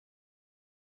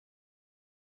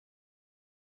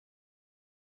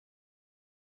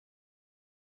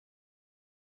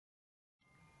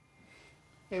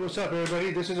Hey, what's up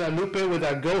everybody? This is Lupe with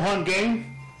Go Hunt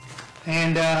Game,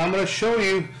 and I'm going to show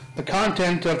you the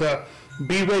content of the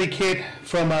Be Ready Kit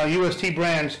from UST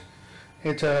Brands.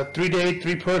 It's a 3-day,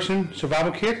 3-person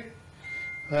survival kit,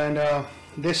 and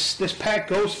this pack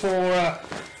goes for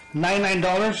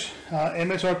 $99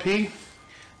 MSRP,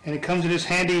 and it comes in this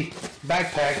handy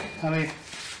backpack. I mean,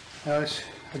 it's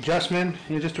adjustment,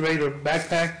 just a regular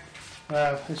backpack.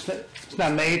 It's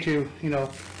not made to,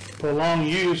 prolong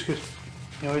use, because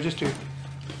just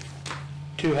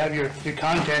to have your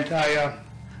content.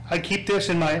 I keep this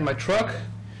in my truck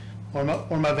or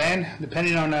my van,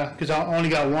 depending on because I only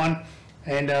got one,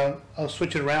 and I'll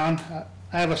switch it around.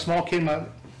 I have a small kit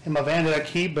in my van that I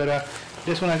keep, but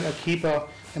this one I keep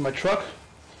in my truck.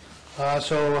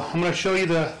 So I'm going to show you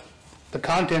the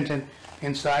content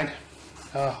inside.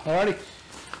 Alrighty,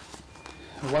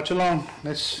 watch along.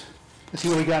 Let's see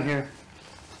what we got here.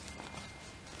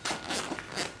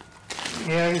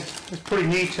 Yeah, it's pretty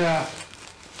neat.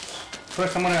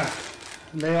 First I'm going to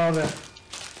lay all the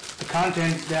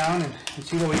content down and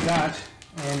see what we got,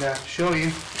 and show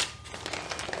you.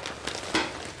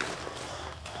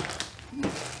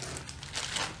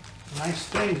 Nice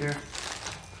things here.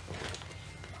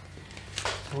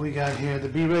 What we got here, the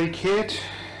Be Ready Kit.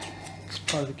 It's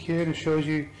part of the kit. It shows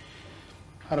you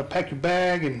how to pack your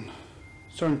bag and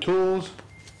certain tools.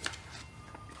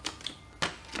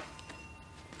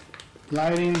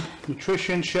 Lighting,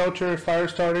 nutrition, shelter, fire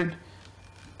started.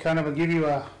 Kind of give you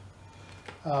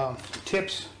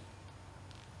tips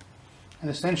and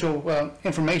essential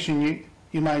information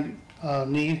you might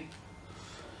need.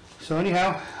 So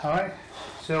anyhow, all right.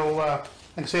 So like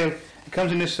I said, it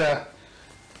comes in this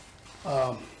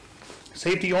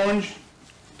safety orange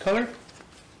color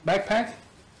backpack.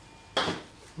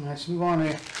 Let's move on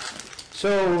there.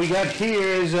 So what we got here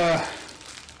is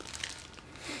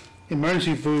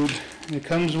emergency food. And it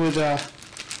comes with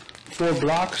 4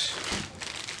 blocks.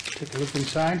 Take a look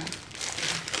inside.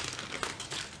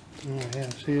 Oh yeah,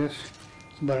 see this?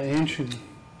 It's about 1 inch and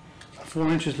 4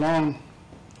 inches long.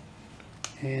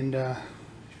 And if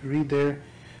you read there,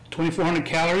 2,400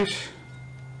 calories.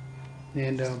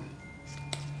 And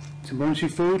it's emergency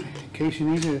food in case you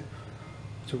need it.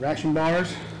 It's a ration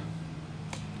bars.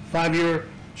 5-year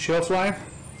shelf life.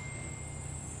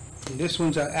 And this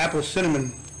one's apple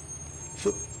cinnamon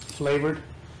flavored.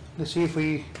 Let's see if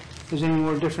there's any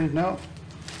more different. No,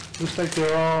 looks like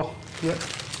they're all, yep,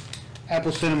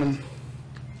 apple cinnamon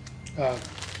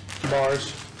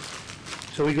bars.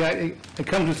 So we got it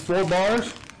comes with 4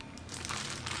 bars.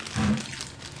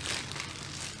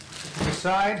 To the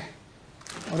side,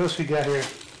 what else we got here?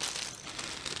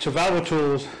 Survival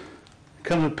tools. It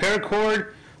comes with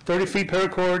paracord, 30 feet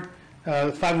paracord,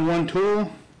 5-in-1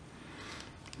 tool,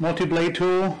 multi-blade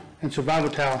tool, and survival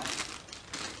towel.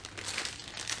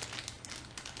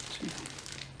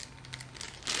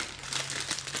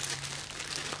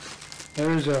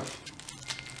 There's a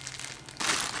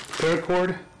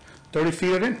paracord, 30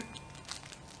 feet of it.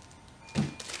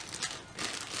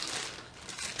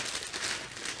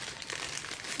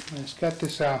 And it's got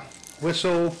this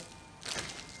whistle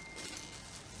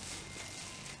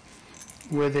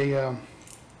with a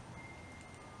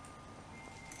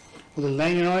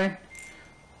lanyard on it,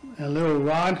 and a little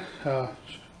rod.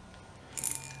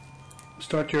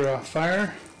 Start your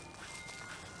fire.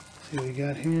 See what we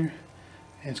got here.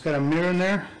 And it's got a mirror in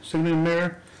there, signaling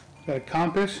mirror. It's got a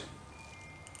compass.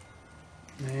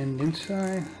 And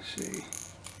inside, let's see.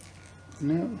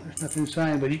 No, there's nothing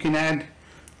inside, but you can add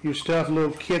your stuff, a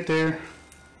little kit there.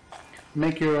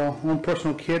 Make your own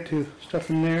personal kit to stuff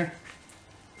in there.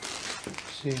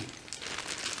 Let's see.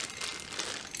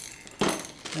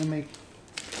 It may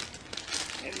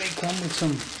come with some.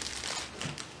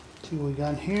 Let's see what we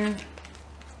got here.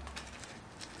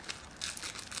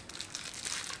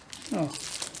 Oh.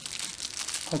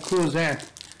 How cool is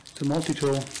that? It's a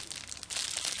multi-tool.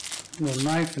 A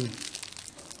knife and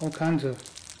all kinds of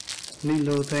neat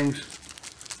little things.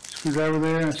 Screwdriver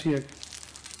there. I see a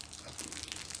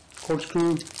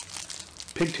corkscrew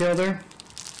pigtail there.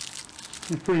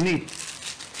 It's pretty neat.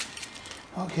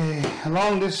 Okay,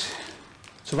 along this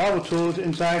survival tools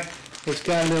inside, it's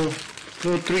got little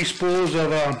 3 spools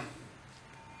of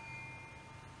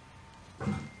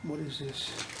what is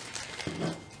this?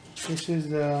 This is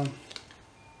the,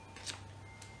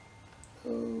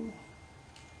 oh,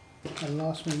 I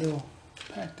lost my little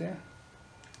pack there.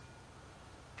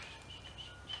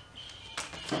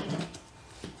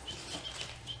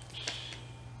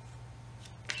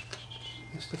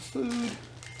 It's the food.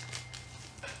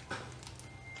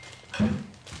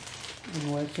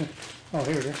 Oh,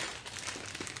 here it is.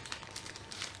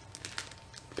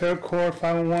 paracord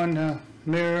 501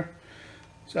 mirror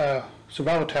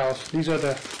survival towels. These are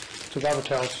the survival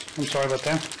towels. I'm sorry about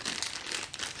that.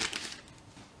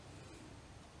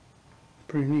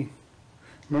 Pretty neat.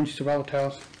 Emergency survival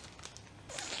towels.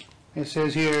 It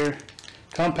says here,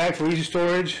 compact for easy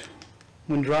storage.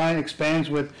 When dry,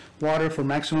 expands with water for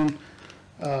maximum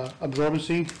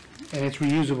absorbency, and it's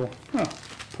reusable. Huh,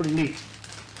 pretty neat.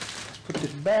 Let's put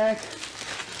this back.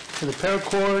 For the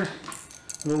paracord,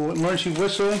 a little emergency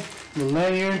whistle, the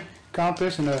lanyard,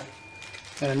 compass, and a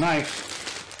knife.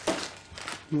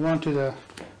 Move on to the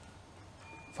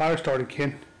fire starter kit.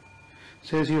 It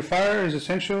says here, fire is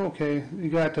essential. Okay, you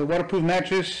got the waterproof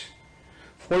mattress,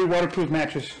 40 waterproof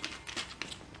mattress.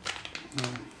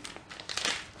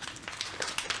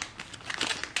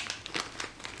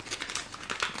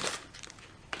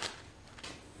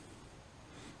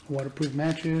 Waterproof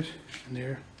matches, and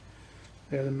there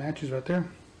are the matches right there.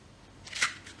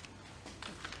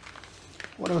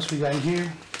 What else we got in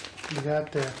here? We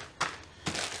got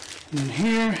in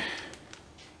here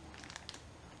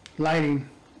lighting.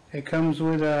 It comes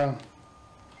with a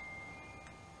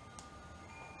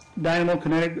dynamo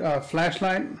kinetic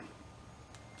flashlight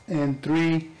and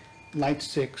 3 light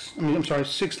sticks. I mean, I'm sorry,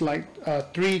 6 light,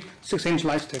 3 6-inch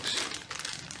light sticks.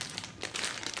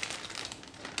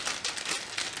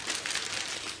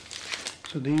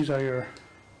 So these are your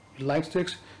light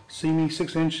sticks. See me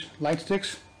 6-inch light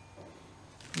sticks.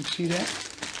 You see that?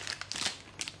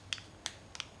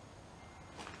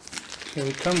 So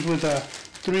it comes with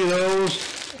 3 of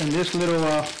those and this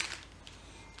little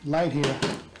light here.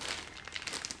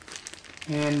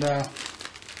 And let's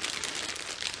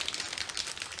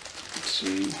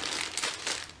see.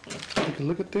 Take a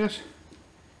look at this.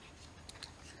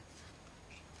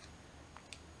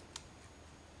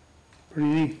 Pretty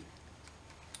neat.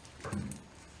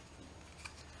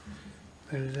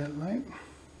 There's that light.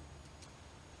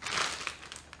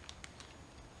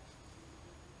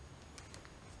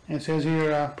 And it says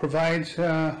here, provides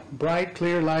bright,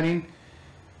 clear lighting.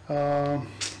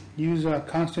 Use a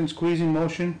constant squeezing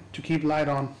motion to keep light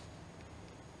on.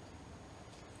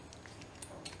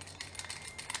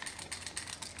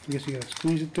 I guess you gotta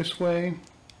squeeze it this way.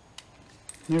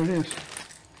 Here it is.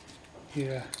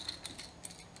 Yeah.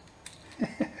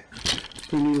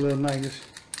 Pretty neat little light. Just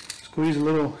squeeze a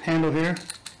little handle here,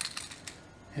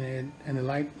 and the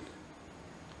light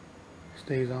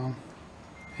stays on.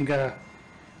 You got a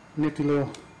nifty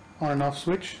little on and off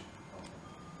switch.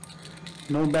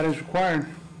 No batteries required.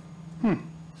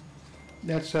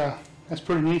 That's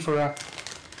pretty neat for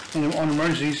on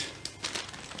emergencies.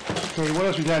 Okay, what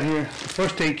else we got here? The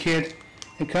first aid kit.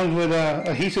 It comes with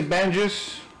adhesive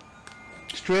bandages,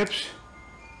 strips,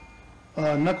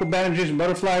 knuckle bandages,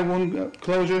 butterfly wound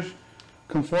closures,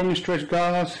 conforming stretch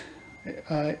gauze,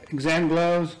 exam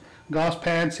gloves, gauze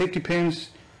pads, safety pins,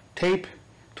 tape,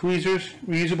 tweezers,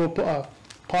 reusable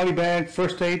poly bag,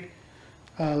 first aid,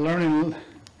 learn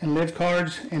and live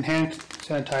cards, and hand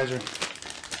sanitizer.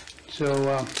 So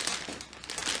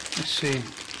let's see.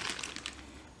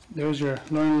 There's your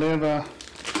learn and live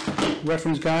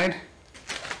reference guide.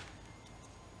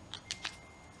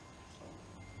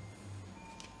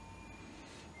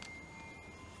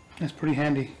 That's pretty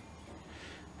handy.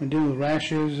 When dealing with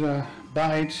rashes,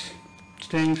 bites,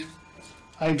 stings,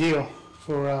 ideal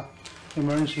for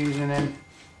emergencies. And then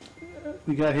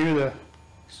we got here the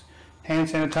hand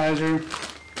sanitizer,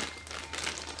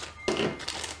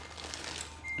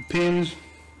 the pins,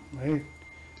 right,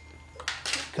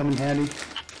 come in handy,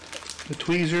 the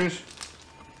tweezers,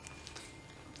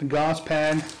 the gauze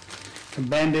pad, the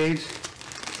band-aids,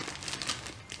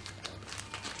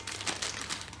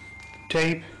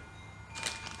 tape,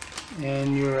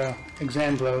 and your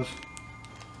exam gloves.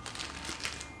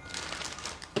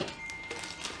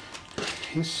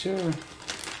 Yes, sir.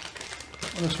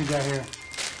 What else we got here?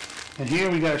 And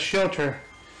here we got a shelter.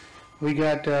 We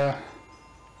got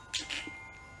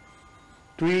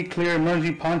 3 clear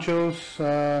emergency ponchos,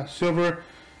 silver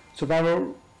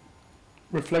survival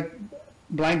reflect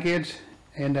blankets,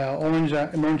 and orange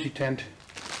emergency tent.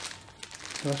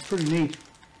 So that's pretty neat.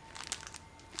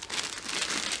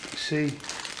 Let's see.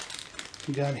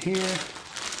 We got here.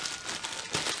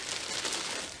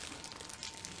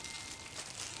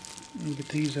 You get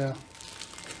these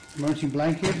emergency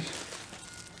blankets.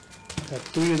 Got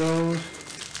 3 of those.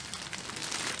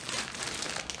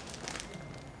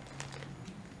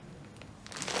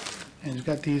 And it's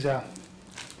got these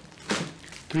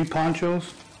 3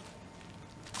 ponchos.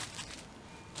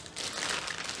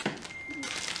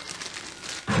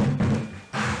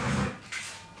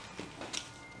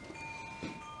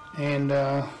 And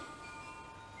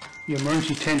your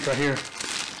emergency tent right here.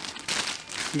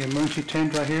 the emergency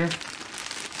tent right here.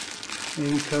 And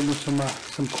you come with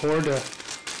some cord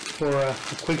for a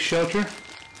quick shelter.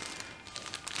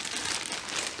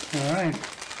 All right,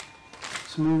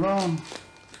 let's move on.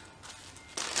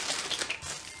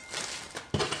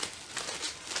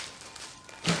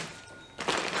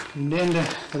 And then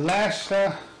the last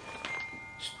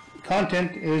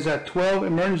content is 12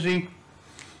 emergency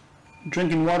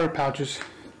drinking water pouches.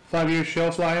 5-year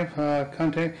shelf life.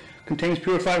 Contains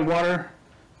purified water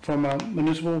from a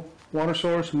municipal water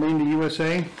source made in the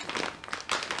USA.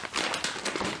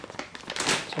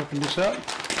 Let's open this up.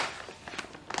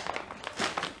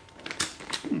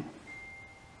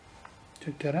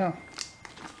 Check that out.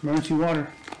 Emergency water.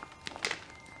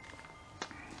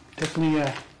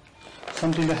 Definitely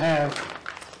something to have.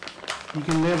 You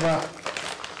can live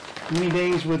many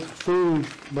days with food,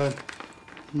 but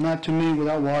not too many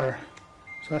without water.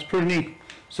 So that's pretty neat.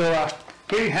 So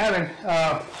here you have it.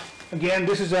 Again,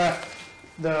 this is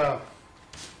the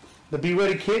Be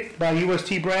Ready Kit by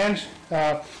UST Brands.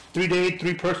 3-day,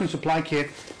 3-person supply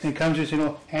kit. And it comes with,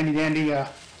 handy dandy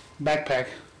backpack.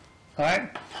 All right.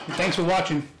 And thanks for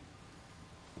watching.